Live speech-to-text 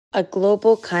A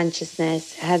global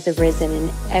consciousness has arisen in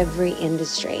every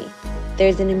industry.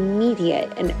 There's an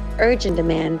immediate and urgent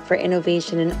demand for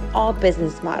innovation in all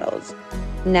business models.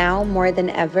 Now more than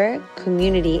ever,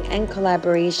 community and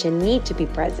collaboration need to be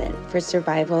present for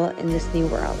survival in this new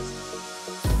world.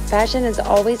 Fashion has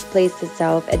always placed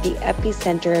itself at the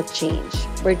epicenter of change,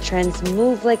 where trends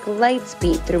move like light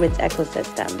speed through its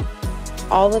ecosystem.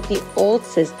 All of the old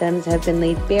systems have been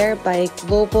laid bare by a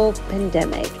global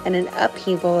pandemic and an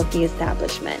upheaval of the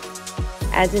establishment.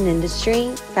 As an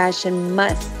industry, fashion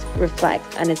must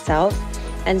reflect on itself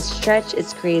and stretch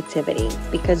its creativity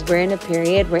because we're in a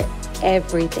period where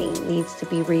everything needs to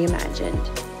be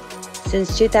reimagined.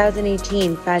 Since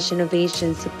 2018,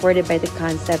 Fashinnovation, supported by the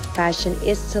concept Fashion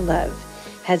is to Love,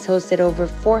 has hosted over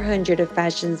 400 of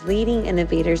fashion's leading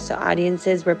innovators to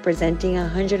audiences representing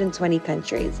 120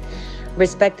 countries.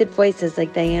 Respected voices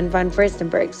like Diane Von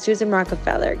Furstenberg, Susan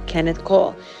Rockefeller, Kenneth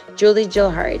Cole,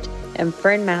 Gilhart, and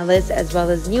Fern Mallis, as well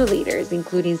as new leaders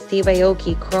including Steve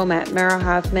Aoki, Chromat,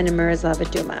 Hoffman, and Miroslava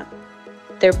Duma.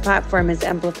 Their platform has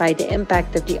amplified the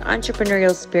impact of the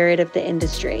entrepreneurial spirit of the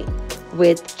industry,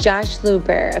 with Josh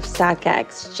Luber of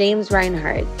StockX, James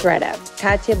Reinhart, thredUP,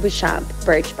 Katia Beauchamp,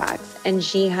 Birchbox, and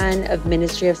Gihan of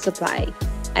Ministry of Supply,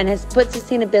 and has put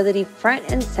sustainability front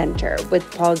and center with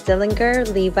Paul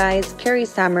Dillinger, Levi's, Carrie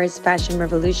Summers' Fashion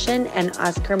Revolution, and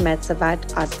Oskar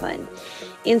Metsavaht, Osklen.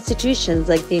 Institutions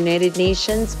like the United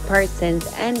Nations,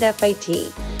 Parsons, and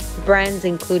FIT, brands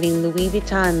including Louis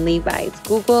Vuitton, Levi's,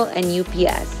 Google, and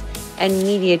UPS, and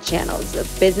media channels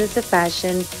of Business of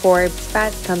Fashion, Forbes,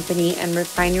 Fast Company, and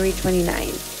Refinery 29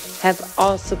 have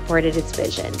all supported its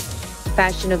vision.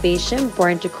 Fashinnovation,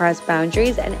 born to cross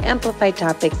boundaries and amplify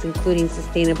topics including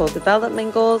sustainable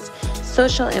development goals,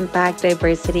 social impact,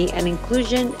 diversity and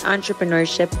inclusion,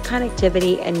 entrepreneurship,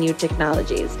 connectivity, and new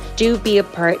technologies. Do be a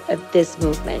part of this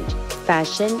movement.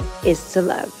 Fashion is to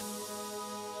love.